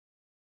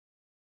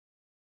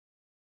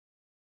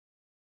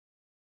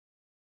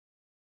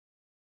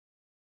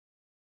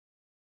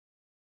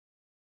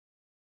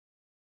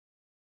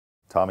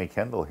Tommy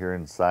Kendall here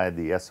inside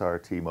the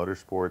SRT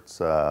Motorsports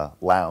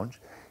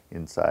lounge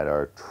inside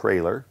our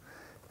trailer.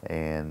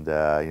 And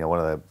you know, one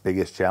of the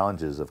biggest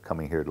challenges of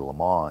coming here to Le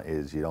Mans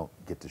is you don't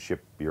get to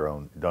ship your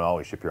own, don't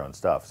always ship your own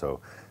stuff. So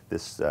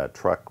this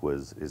truck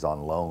is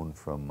on loan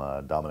from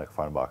Dominic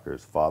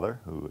Farnbacher's father,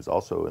 who is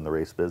also in the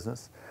race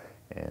business.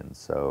 And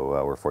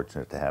so we're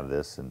fortunate to have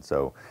this. And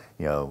so,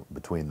 you know,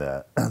 between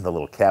the the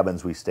little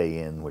cabins we stay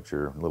in, which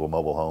are little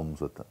mobile homes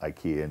with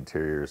IKEA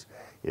interiors,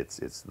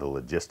 it's the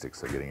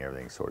logistics of getting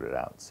everything sorted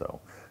out. So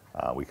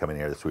we come in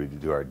here this week to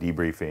do our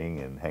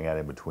debriefing and hang out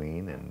in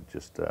between and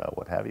just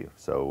what have you.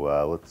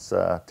 So let's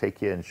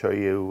take you and show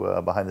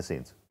you behind the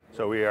scenes.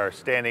 So we are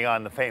standing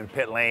on the famed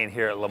pit lane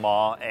here at Le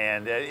Mans,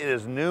 and it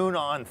is noon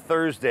on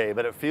Thursday,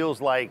 but it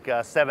feels like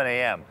 7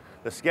 a.m.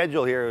 The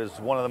schedule here is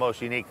one of the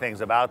most unique things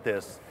about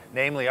this.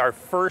 Namely, our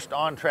first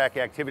on-track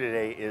activity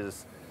today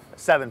is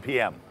 7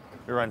 p.m.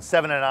 We run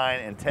 7 to 9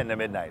 and 10 to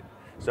midnight.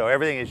 So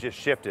everything is just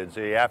shifted.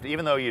 So you have to,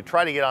 even though you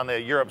try to get on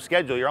the Europe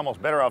schedule, you're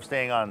almost better off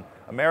staying on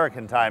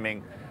American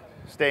timing,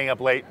 staying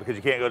up late because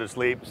you can't go to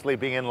sleep,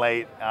 sleeping in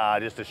late,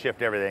 just to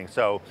shift everything.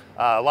 So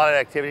a lot of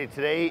activity.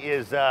 Today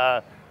is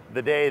the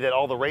day that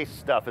all the race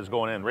stuff is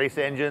going in. Race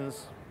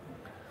engines,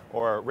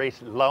 or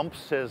race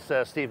lumps, as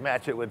Steve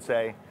Matchett would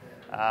say.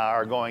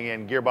 Are going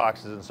in,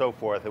 gearboxes and so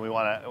forth, and we're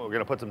going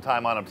to put some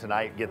time on them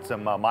tonight, get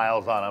some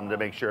miles on them to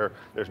make sure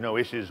there's no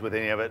issues with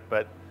any of it.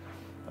 But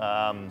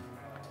as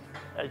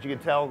you can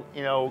tell,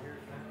 you know,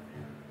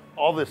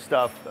 all this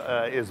stuff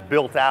is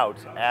built out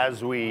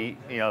as we,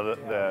 you know,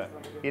 the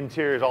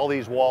interiors, all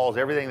these walls,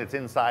 everything that's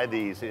inside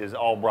these is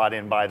all brought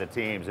in by the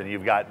teams, and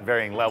you've got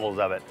varying levels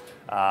of it.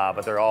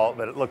 But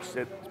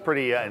it's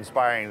pretty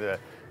inspiring,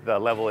 the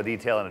level of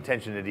detail and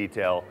attention to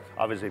detail.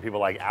 Obviously,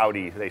 people like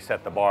Audi, they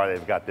set the bar.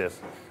 They've got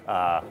this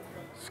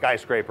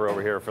skyscraper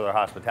over here for their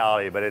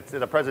hospitality, but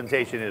the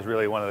presentation is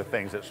really one of the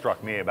things that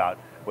struck me about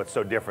what's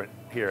so different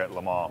here at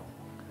Le Mans.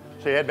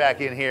 So you head back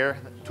in here,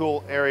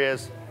 tool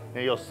areas,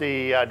 and you'll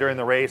see during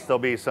the race, there'll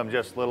be some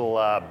just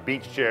little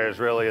beach chairs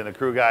really, and the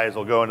crew guys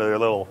will go into their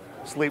little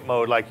sleep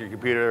mode like your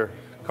computer.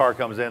 Car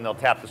comes in, they'll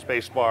tap the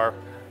space bar,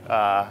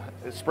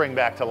 spring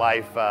back to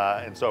life,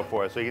 and so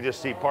forth. So you can just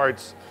see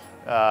parts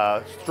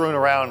strewn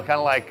around, kind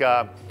of like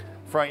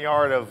front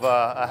yard of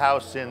a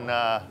house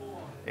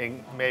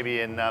maybe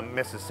in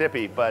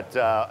Mississippi, but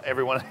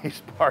every one of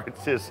these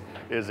parts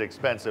is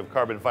expensive.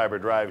 Carbon fiber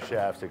drive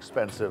shafts,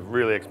 expensive,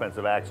 really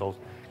expensive axles.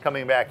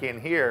 Coming back in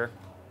here,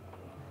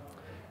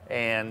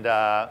 and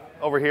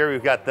over here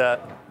we've got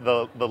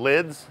the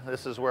lids.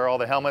 This is where all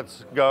the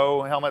helmets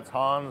go, helmets,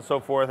 Hans, so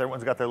forth.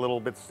 Everyone's got their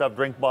little bits of stuff,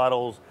 drink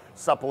bottles,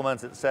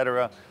 supplements,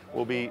 etc.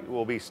 will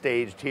be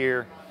staged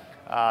here.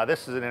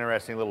 This is an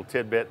interesting little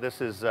tidbit.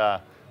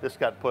 This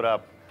got put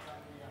up,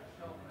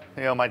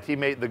 you know, my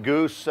teammate, the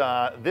Goose.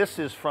 This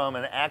is from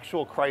an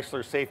actual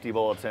Chrysler safety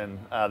bulletin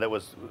that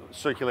was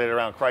circulated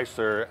around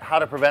Chrysler, how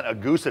to prevent a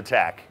goose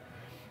attack.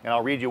 And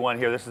I'll read you one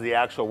here. This is the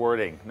actual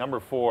wording. Number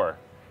 4,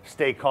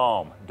 stay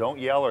calm. Don't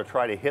yell or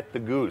try to hit the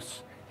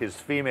goose. His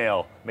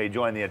female may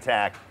join the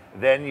attack.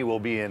 Then you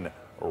will be in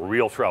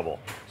real trouble.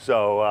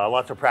 So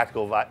lots of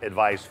practical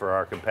advice for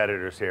our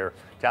competitors here.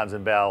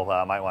 Townsend Bell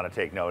might want to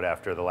take note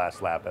after the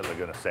last lap at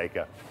Laguna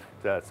Seca,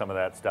 some of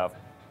that stuff.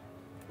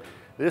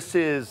 This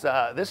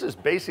is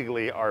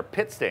basically our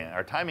pit stand,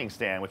 our timing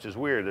stand, which is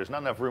weird. There's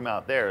not enough room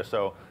out there,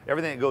 so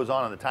everything that goes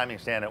on in the timing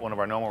stand at one of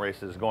our normal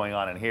races is going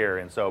on in here.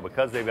 And so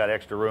because they've got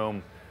extra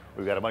room,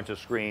 we've got a bunch of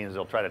screens.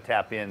 They'll try to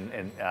tap in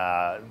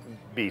and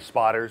be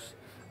spotters,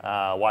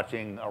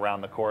 watching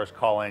around the course,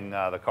 calling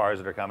the cars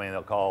that are coming.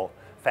 They'll call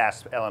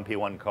fast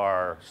LMP1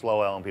 car, slow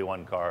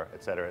LMP1 car,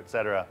 et cetera, et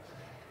cetera.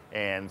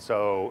 And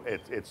so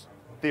it's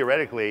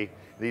theoretically,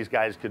 these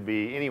guys could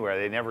be anywhere.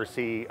 They never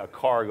see a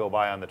car go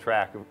by on the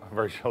track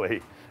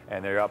virtually,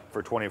 and they're up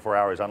for 24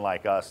 hours,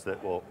 unlike us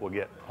that will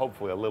get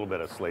hopefully a little bit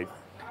of sleep.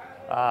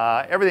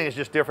 Everything is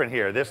just different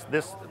here.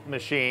 This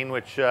machine,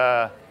 which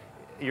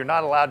you're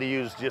not allowed to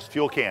use just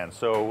fuel cans.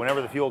 So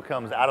whenever the fuel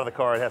comes out of the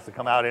car, it has to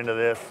come out into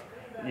this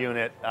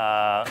unit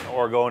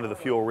or go into the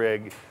fuel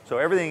rig. So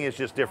everything is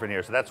just different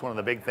here. So that's one of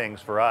the big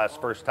things for us,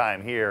 first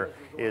time here,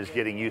 is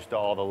getting used to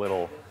all the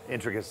little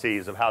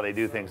intricacies of how they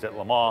do things at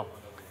Le Mans.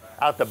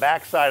 Out the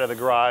back side of the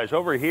garage,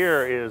 over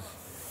here is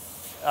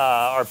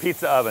our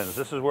pizza ovens.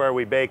 This is where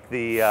we bake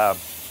the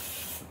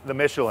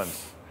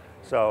Michelins.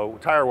 So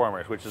tire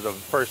warmers, which is a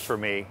first for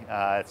me.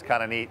 It's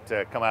kind of neat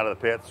to come out of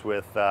the pits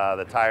with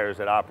the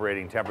tires at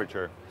operating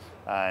temperature.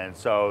 And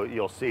so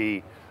you'll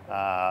see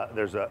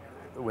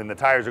when the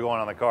tires are going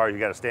on the car, you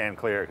got to stand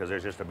clear because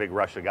there's just a big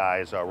rush of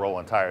guys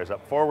rolling tires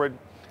up forward.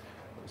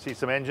 See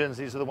some engines.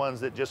 These are the ones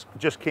that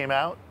just came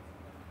out.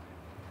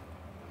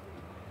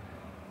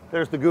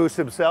 There's the Goose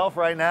himself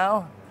right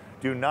now.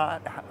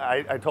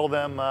 I told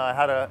them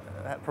how to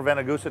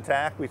prevent a goose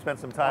attack. We spent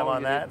some time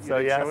on that. So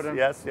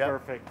yes.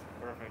 Perfect.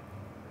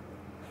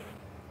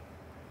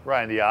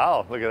 Ryan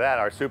Dial, look at that,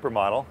 our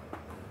supermodel.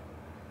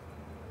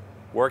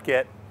 Work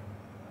it.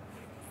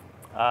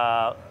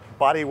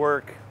 Body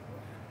work,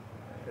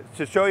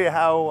 To show you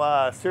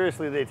how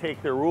seriously they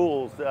take their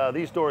rules,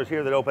 these doors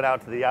here that open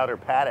out to the outer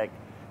paddock,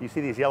 you see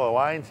these yellow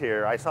lines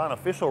here. I saw an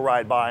official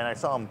ride by and I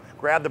saw him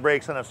grab the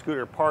brakes on a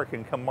scooter, park,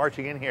 and come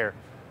marching in here.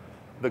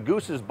 The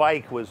Goose's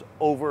bike was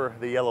over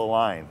the yellow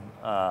line,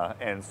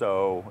 and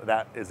so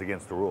that is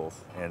against the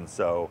rules. And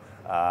so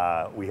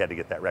we had to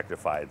get that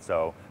rectified.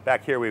 So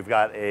back here we've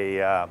got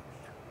a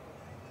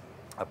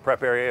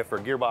prep area for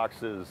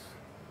gearboxes.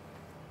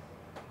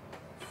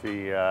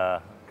 See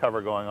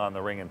cover going on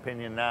the ring and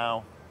pinion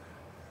now.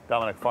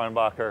 Dominic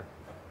Farnbacher,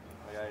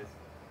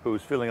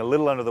 who's feeling a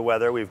little under the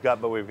weather. We've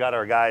got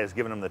our guys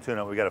giving him the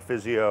tune-up. We've got a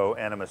physio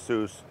and a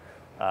masseuse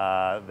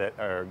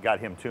that got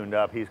him tuned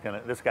up.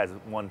 This guy's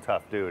one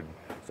tough dude,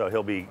 so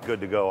he'll be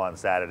good to go on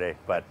Saturday.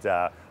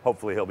 But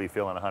hopefully he'll be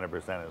feeling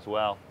 100% as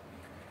well.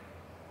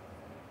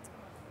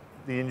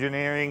 The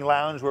engineering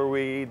lounge where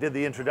we did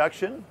the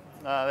introduction.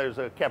 There's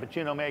a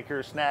cappuccino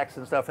maker, snacks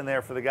and stuff in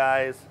there for the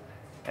guys.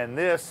 And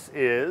this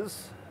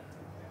is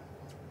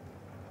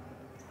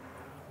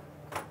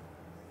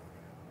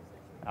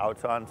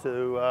out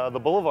onto the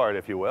boulevard,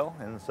 if you will.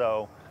 And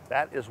so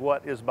that is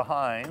what is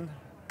behind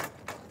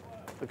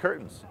the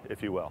curtains,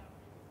 if you will.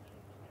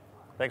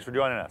 Thanks for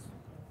joining us.